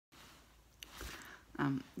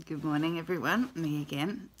Good morning, everyone. Me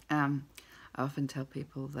again. I often tell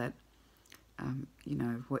people that, you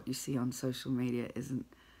know, what you see on social media isn't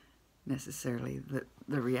necessarily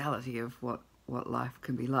the reality of what life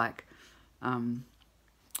can be like,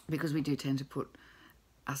 because we do tend to put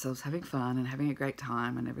ourselves having fun and having a great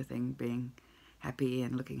time and everything being happy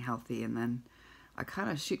and looking healthy, and then I kind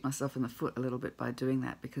of shoot myself in the foot a little bit by doing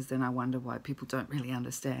that, because then I wonder why people don't really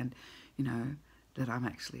understand, you know, that I'm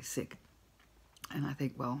actually sick. And I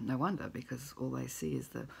think, well, no wonder, because all they see is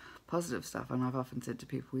the positive stuff. And I've often said to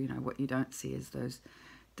people, you know, what you don't see is those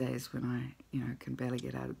days when I, you know, can barely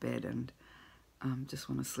get out of bed and just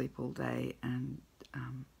want to sleep all day. And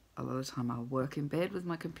a lot of the time I'll work in bed with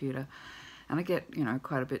my computer and I get, you know,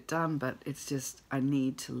 quite a bit done, but it's just, I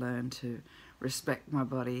need to learn to respect my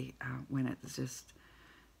body when it's just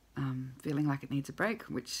feeling like it needs a break,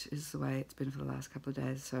 which is the way it's been for the last couple of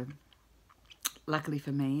days. So luckily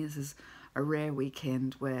for me, this is a rare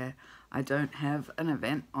weekend where I don't have an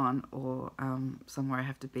event on or somewhere I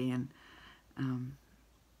have to be in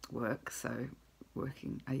work. So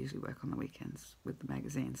I usually work on the weekends with the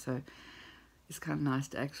magazine. So it's kind of nice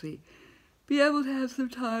to actually be able to have some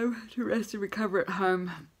time to rest and recover at home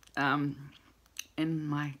in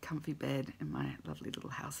my comfy bed in my lovely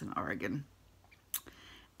little house in Oregon.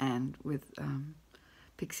 And with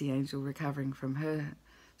Pixie Angel recovering from her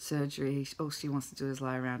surgery, all she wants to do is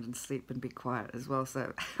lie around and sleep and be quiet as well,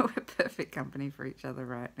 so we're perfect company for each other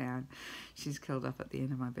right now. She's curled up at the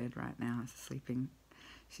end of my bed right now, sleeping.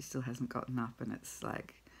 She still hasn't gotten up, and it's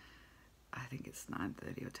like, I think it's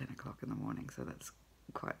 9:30 or 10 o'clock in the morning, so that's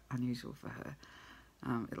quite unusual for her.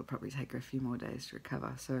 It'll probably take her a few more days to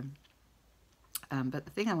recover. So but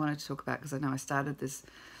the thing I wanted to talk about, because I know I started this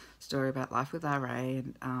story about life with RA,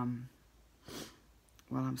 and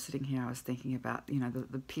while I'm sitting here, I was thinking about, you know,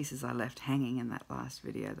 the pieces I left hanging in that last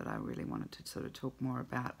video that I really wanted to sort of talk more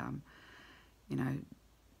about. You know,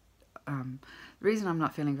 the reason I'm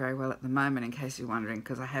not feeling very well at the moment, in case you're wondering,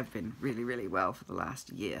 because I have been really, really well for the last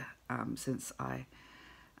year since I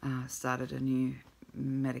started a new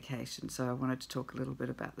medication. So I wanted to talk a little bit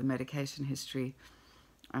about the medication history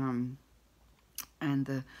and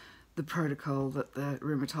the protocol that the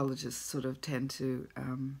rheumatologists sort of tend to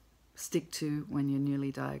stick to when you're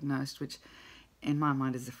newly diagnosed, which in my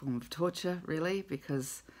mind is a form of torture, really,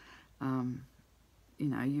 because you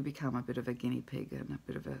know, you become a bit of a guinea pig and a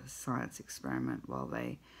bit of a science experiment while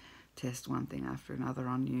they test one thing after another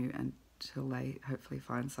on you until they hopefully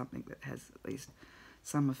find something that has at least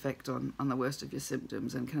some effect on the worst of your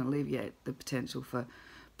symptoms and can alleviate the potential for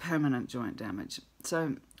permanent joint damage.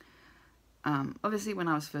 So obviously when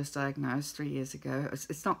I was first diagnosed 3 years ago,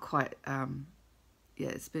 it's not quite yeah,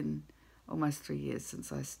 it's been almost 3 years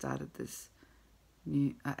since I started this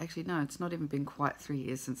new... actually, no, it's not even been quite 3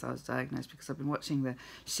 years since I was diagnosed, because I've been watching the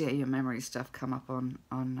Share Your Memory stuff come up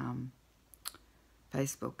on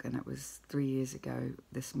Facebook, and it was 3 years ago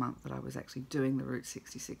this month that I was actually doing the Route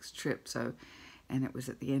 66 trip. So, and it was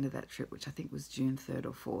at the end of that trip, which I think was June 3rd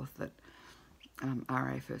or 4th, that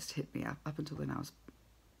RA first hit me up. Up until then, I was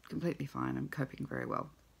completely fine and coping very well.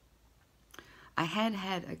 I had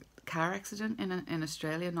a car accident in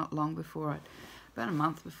Australia not long before, about a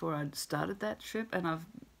month before I'd started that trip, and I've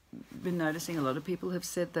been noticing a lot of people have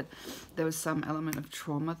said that there was some element of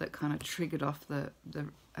trauma that kind of triggered off the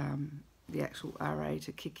actual RA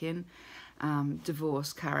to kick in.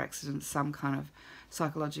 Divorce, car accident, some kind of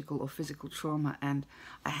psychological or physical trauma, and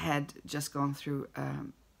I had just gone through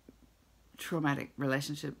traumatic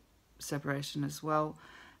relationship separation as well,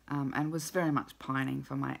 and was very much pining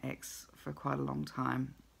for my ex for quite a long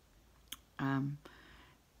time.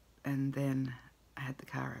 And then I had the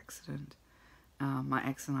car accident. My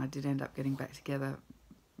ex and I did end up getting back together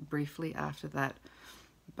briefly after that,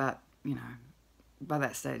 but, you know, by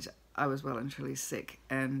that stage I was well and truly sick,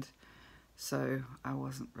 and so I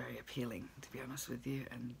wasn't very appealing, to be honest with you.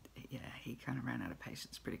 And yeah, he kind of ran out of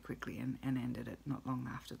patience pretty quickly and ended it not long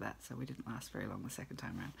after that, so we didn't last very long the second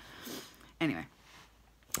time around. Anyway,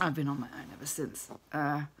 I've been on my own ever since,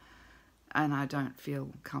 and I don't feel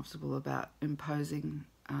comfortable about imposing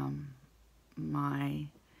my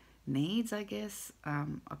needs, I guess,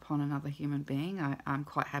 upon another human being. I'm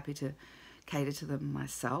quite happy to cater to them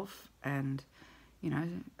myself and, you know,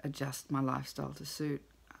 adjust my lifestyle to suit,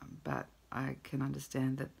 but I can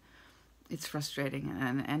understand that it's frustrating,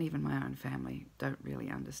 and even my own family don't really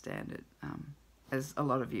understand it, as a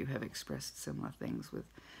lot of you have expressed similar things with,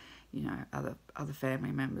 you know, other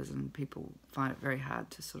family members, and people find it very hard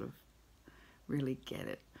to sort of really get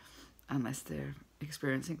it unless they're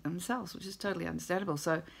experiencing it themselves, which is totally understandable.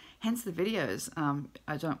 So hence the videos.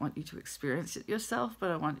 I don't want you to experience it yourself,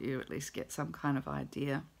 but I want you to at least get some kind of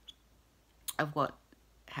idea of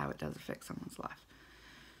how it does affect someone's life.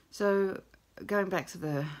 So going back to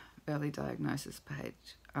the early diagnosis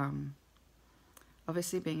page,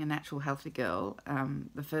 obviously being a natural healthy girl,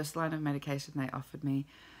 the first line of medication they offered me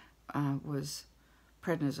was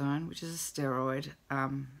prednisone, which is a steroid.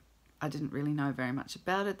 I didn't really know very much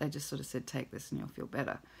about it. They just sort of said, take this and you'll feel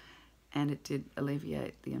better. And it did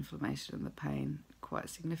alleviate the inflammation and the pain quite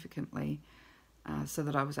significantly, so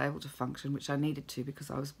that I was able to function, which I needed to because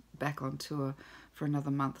I was back on tour for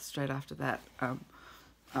another month straight after that.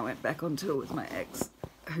 I went back on tour with my ex,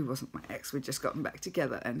 who wasn't my ex. We'd just gotten back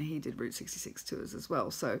together, and he did Route 66 tours as well.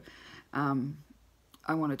 So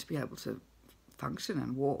I wanted to be able to function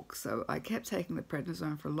and walk. So I kept taking the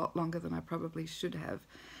prednisone for a lot longer than I probably should have.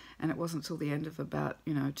 And it wasn't until the end of about,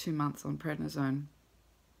 2 months on prednisone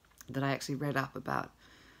that I actually read up about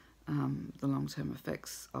the long-term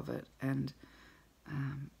effects of it. And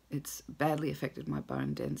it's badly affected my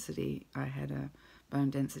bone density. I had a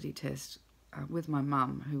bone density test with my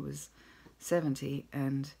mum, who was 70,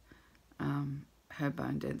 and her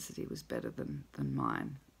bone density was better than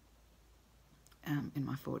mine in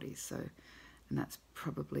my 40s. So, and that's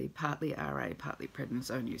probably partly RA, partly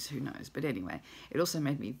prednisone use, who knows. But anyway, it also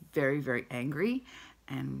made me very, very angry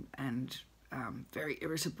and very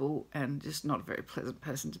irritable and just not a very pleasant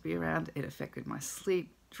person to be around. It affected my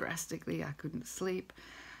sleep drastically. I couldn't sleep.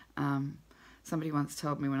 Somebody once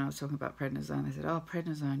told me when I was talking about prednisone, they said, oh,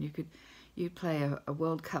 prednisone, you'd play a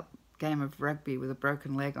World Cup game of rugby with a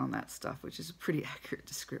broken leg on that stuff, which is a pretty accurate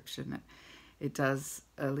description. It does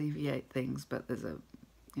alleviate things, but there's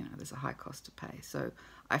a high cost to pay. So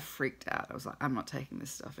I freaked out. I was like, I'm not taking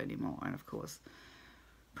this stuff anymore. And of course,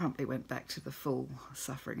 promptly went back to the full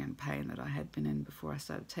suffering and pain that I had been in before I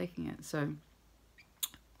started taking it. So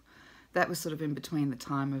that was sort of in between the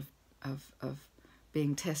time of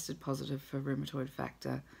being tested positive for rheumatoid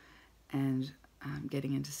factor and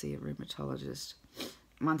getting in to see a rheumatologist.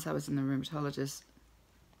 Once I was in the rheumatologist,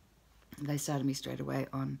 they started me straight away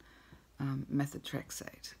on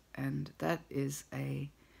methotrexate, and that is a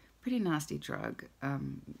pretty nasty drug.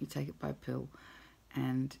 You take it by pill,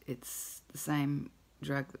 and it's the same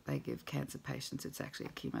drug that they give cancer patients. It's actually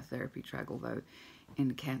a chemotherapy drug, although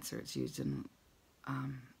in cancer it's used in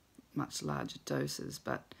much larger doses,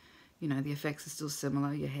 but the effects are still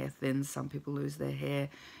similar. Your hair thins, some people lose their hair.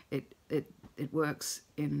 It works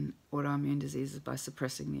in autoimmune diseases by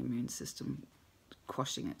suppressing the immune system,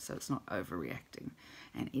 quashing it so it's not overreacting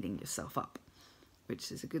and eating yourself up,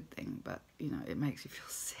 which is a good thing, but it makes you feel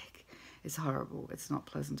sick. It's horrible. It's not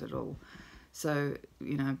pleasant at all. So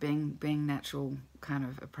being natural kind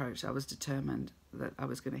of approach, I was determined that I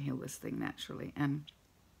was going to heal this thing naturally. And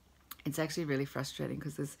it's actually really frustrating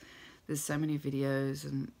because there's so many videos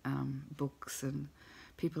and books and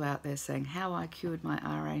people out there saying how I cured my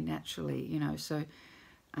RA naturally, so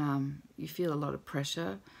you feel a lot of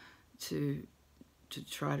pressure to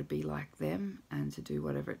try to be like them and to do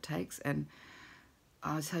whatever it takes. And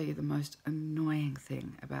I'll tell you, the most annoying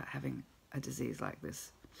thing about having a disease like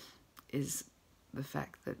this is the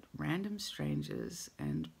fact that random strangers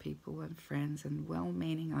and people and friends and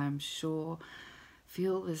well-meaning, I'm sure,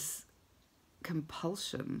 feel this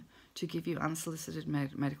compulsion to give you unsolicited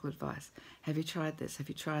medical advice. Have you tried this? Have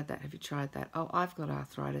you tried that? Have you tried that? Oh, I've got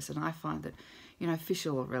arthritis and I find that, fish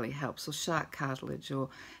oil really helps, or shark cartilage, or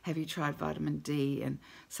have you tried vitamin D and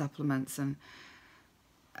supplements, and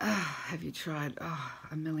have you tried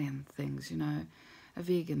a million things, a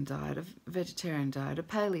vegan diet, a vegetarian diet, a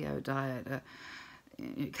paleo diet,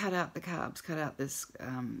 cut out the carbs, cut out this.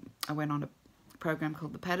 I went on a program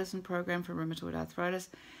called the Patterson Program for Rheumatoid Arthritis.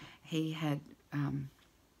 He had, I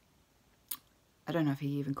don't know if he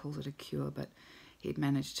even calls it a cure, but he'd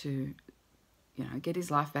managed to, get his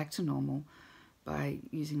life back to normal by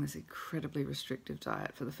using this incredibly restrictive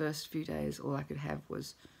diet. For the first few days, all I could have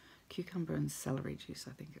was cucumber and celery juice,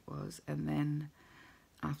 I think it was. And then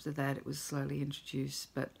after that, it was slowly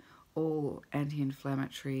introduced, but all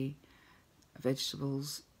anti-inflammatory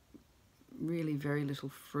vegetables, really very little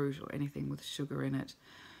fruit or anything with sugar in it,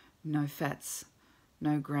 no fats,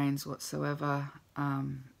 no grains whatsoever,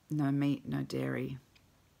 no meat, no dairy,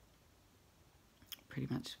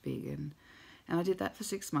 pretty much vegan. And I did that for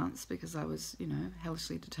 6 months because I was,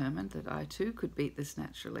 hellishly determined that I too could beat this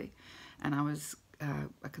naturally. And I was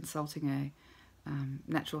consulting a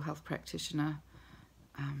natural health practitioner.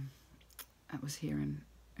 That was here in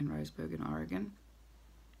Roseburg in Oregon.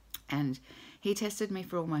 And he tested me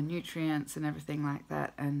for all my nutrients and everything like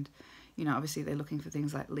that. And, you know, obviously they're looking for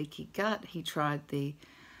things like leaky gut. He tried the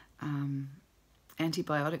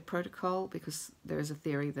antibiotic protocol because there is a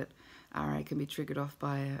theory that RA can be triggered off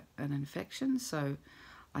by an infection. So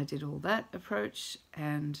I did all that approach,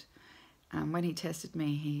 and when he tested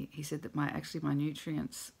me, he said that my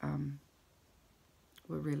nutrients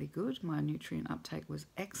were really good. My nutrient uptake was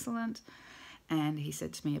excellent, and he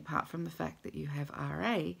said to me, apart from the fact that you have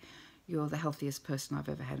RA, you're the healthiest person I've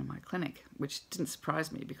ever had in my clinic, which didn't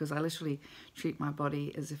surprise me because I literally treat my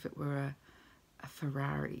body as if it were a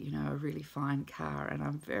Ferrari, you know, a really fine car, and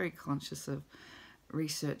I'm very conscious of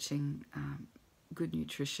researching good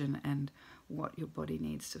nutrition and what your body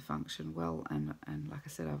needs to function well, and like I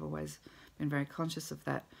said, I've always been very conscious of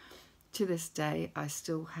that. To this day, I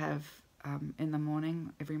still have in the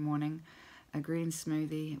morning, every morning, a green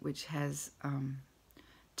smoothie which has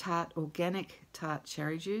organic tart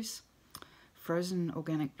cherry juice, frozen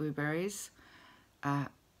organic blueberries, a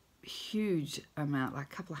huge amount,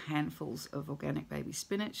 like a couple of handfuls of organic baby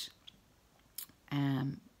spinach,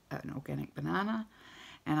 and an organic banana,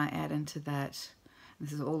 and I add into that,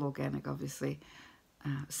 this is all organic obviously,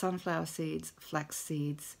 sunflower seeds, flax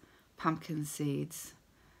seeds, pumpkin seeds,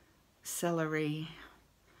 celery,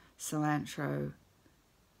 cilantro,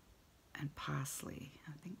 and parsley.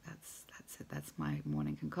 I think that's it. That's my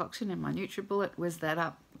morning concoction in my NutriBullet. Whiz that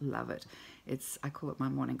up. Love it. I call it my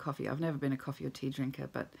morning coffee. I've never been a coffee or tea drinker,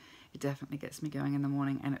 but it definitely gets me going in the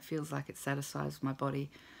morning, and it feels like it satisfies my body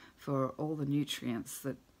for all the nutrients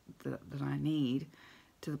that I need,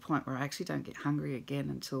 to the point where I actually don't get hungry again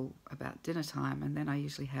until about dinner time, and then I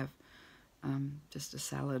usually have just a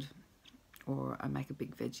salad, or I make a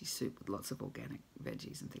big veggie soup with lots of organic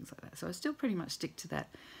veggies and things like that. So I still pretty much stick to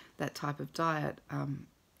that type of diet.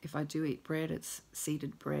 If I do eat bread, it's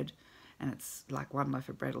seeded bread, and it's like one loaf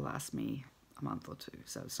of bread will last me a month or two,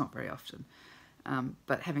 so it's not very often.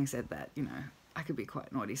 But having said that, you know, I could be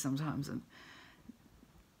quite naughty sometimes and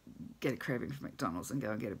get a craving for McDonald's and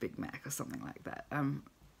go and get a Big Mac or something like that.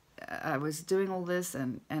 I was doing all this,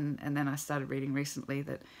 and then I started reading recently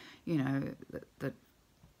that, you know, that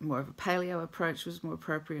more of a paleo approach was more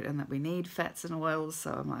appropriate, and that we need fats and oils.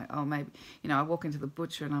 So I'm like, oh, maybe, you know, I walk into the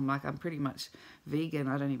butcher and I'm like, I'm pretty much vegan.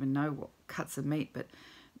 I don't even know what cuts of meat, but,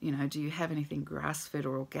 you know, do you have anything grass-fed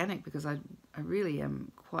or organic? Because I really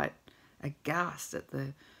am quite aghast at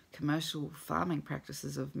the commercial farming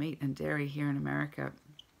practices of meat and dairy here in America.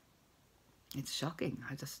 It's shocking.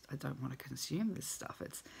 I don't want to consume this stuff.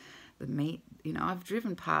 It's the meat, you know, I've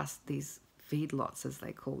driven past these feedlots, as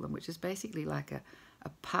they call them, which is basically like a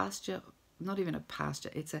pasture, not even a pasture,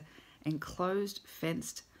 it's a enclosed,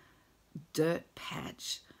 fenced dirt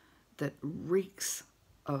patch that reeks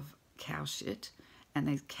of cow shit, and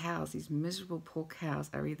these cows, these miserable poor cows,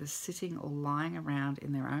 are either sitting or lying around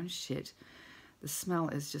in their own shit. The smell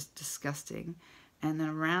is just disgusting. And then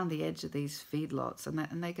around the edge of these feedlots,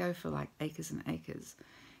 and they go for like acres and acres,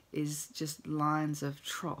 is just lines of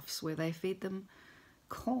troughs where they feed them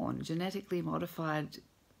corn, genetically modified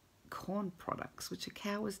corn products, which a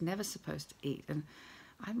cow was never supposed to eat. And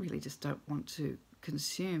I really just don't want to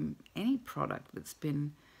consume any product that's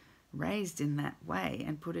been raised in that way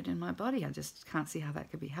and put it in my body. I just can't see how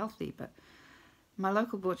that could be healthy. But my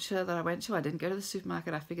local butcher that I went to, I didn't go to the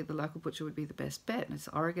supermarket. I figured the local butcher would be the best bet. And it's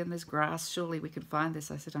Oregon, there's grass. Surely we can find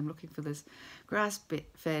this. I said, I'm looking for this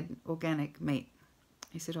grass-fed organic meat.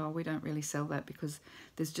 He said, oh, we don't really sell that because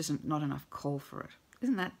there's just not enough call for it.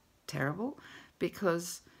 Isn't that terrible?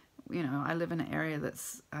 Because, you know, I live in an area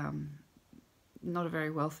that's not a very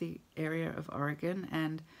wealthy area of Oregon,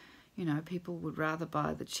 and, you know, people would rather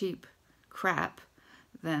buy the cheap crap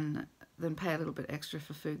than pay a little bit extra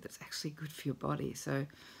for food that's actually good for your body. So,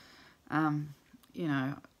 you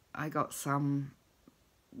know, I got some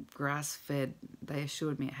grass-fed. They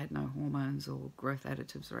assured me it had no hormones or growth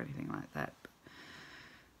additives or anything like that.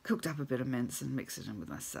 Cooked up a bit of mince and mixed it in with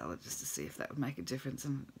my salad just to see if that would make a difference.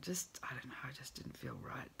 And just, I don't know, I just didn't feel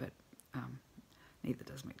right. But neither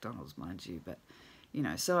does McDonald's, mind you. But, you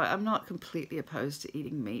know, so I'm not completely opposed to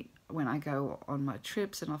eating meat when I go on my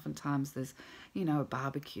trips. And oftentimes there's, you know, a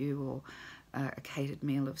barbecue or a catered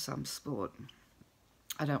meal of some sort.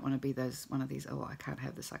 I don't want to be one of these, oh, I can't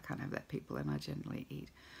have this, I can't have that people. And I generally eat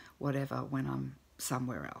whatever when I'm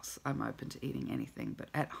somewhere else. I'm open to eating anything. But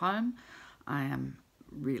at home, I am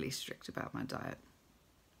really strict about my diet.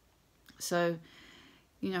 So,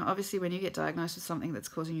 you know, obviously when you get diagnosed with something that's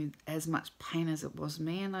causing you as much pain as it was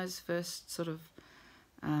me in those first sort of,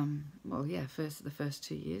 the first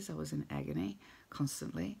 2 years I was in agony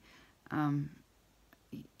constantly.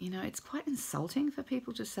 you know, it's quite insulting for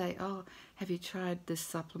people to say, oh, have you tried this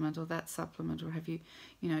supplement or that supplement, or have you,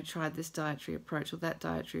 you know, tried this dietary approach or that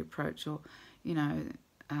dietary approach, or, you know,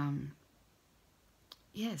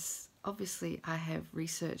 yes, obviously I have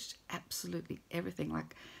researched absolutely everything.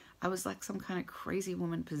 Like, I was like some kind of crazy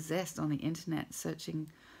woman possessed on the internet,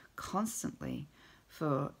 searching constantly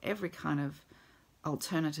for every kind of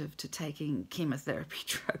alternative to taking chemotherapy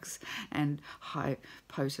drugs and high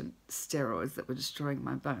potent steroids that were destroying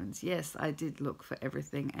my bones. Yes, I did look for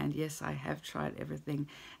everything, and yes, I have tried everything,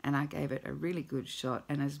 and I gave it a really good shot.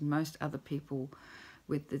 And as most other people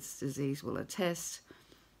with this disease will attest,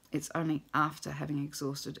 it's only after having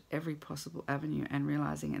exhausted every possible avenue and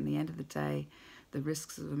realizing at the end of the day the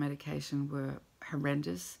risks of the medication were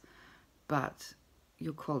horrendous, but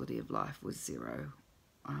your quality of life was zero,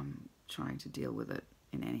 trying to deal with it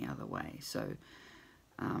in any other way. So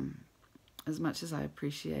as much as I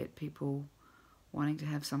appreciate people wanting to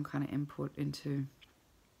have some kind of input into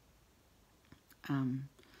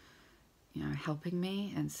you know, helping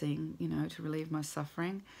me and seeing, you know, to relieve my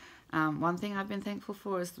suffering, one thing I've been thankful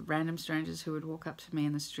for is the random strangers who would walk up to me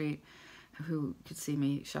in the street, who could see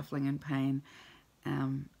me shuffling in pain,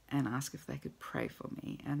 and ask if they could pray for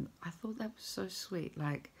me. And I thought that was so sweet.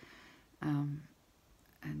 Like,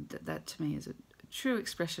 and that to me is a true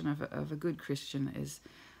expression of a good Christian. Is,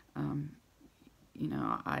 you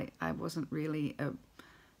know, I wasn't really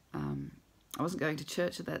I wasn't going to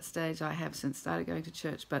church at that stage. I have since started going to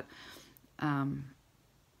church, but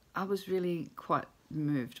I was really quite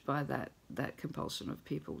moved by that compulsion of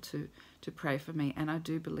people to pray for me. And I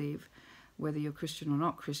do believe, whether you're Christian or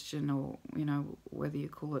not Christian, or, you know, whether you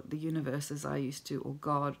call it the universe as I used to, or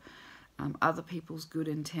God, other people's good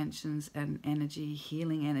intentions and energy,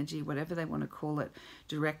 healing energy, whatever they want to call it,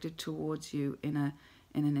 directed towards you in an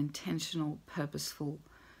intentional, purposeful,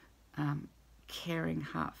 caring,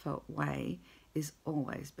 heartfelt way is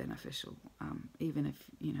always beneficial. Even if,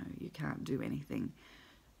 you know, you can't do anything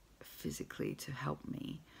physically to help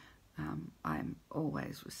me, I'm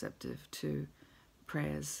always receptive to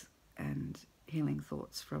prayers and healing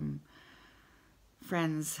thoughts from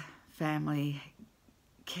friends, family,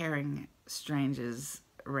 caring strangers,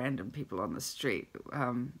 random people on the street.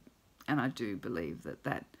 And I do believe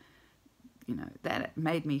that you know, that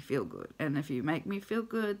made me feel good. And if you make me feel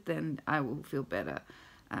good, then I will feel better.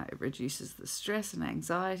 It reduces the stress and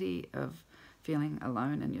anxiety of feeling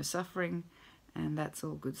alone in your suffering, and that's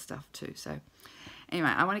all good stuff too. So anyway,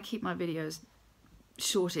 I want to keep my videos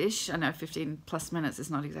shortish. I know 15 plus minutes is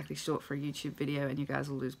not exactly short for a YouTube video, and you guys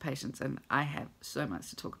will lose patience, and I have so much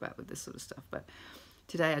to talk about with this sort of stuff. But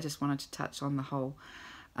today I just wanted to touch on the whole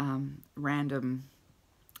random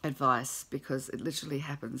advice, because it literally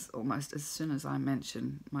happens almost as soon as I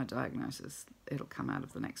mention my diagnosis. It'll come out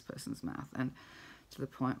of the next person's mouth, and to the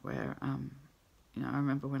point where you know, I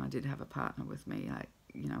remember when I did have a partner with me, like,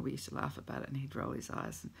 you know, we used to laugh about it, and he'd roll his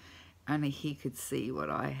eyes, and only he could see what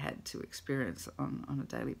I had to experience on a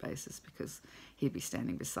daily basis, because he'd be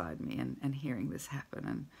standing beside me and hearing this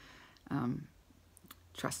happen. And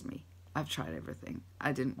trust me, I've tried everything.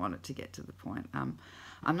 I didn't want it to get to the point.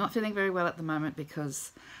 I'm not feeling very well at the moment,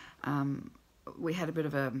 because we had a bit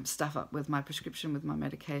of a stuff up with my prescription, with my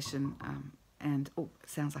medication, and oh, it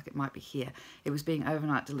sounds like it might be here. It was being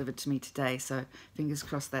overnight delivered to me today, so fingers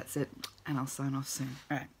crossed that's it, and I'll sign off soon.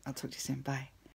 All right, I'll talk to you soon. Bye.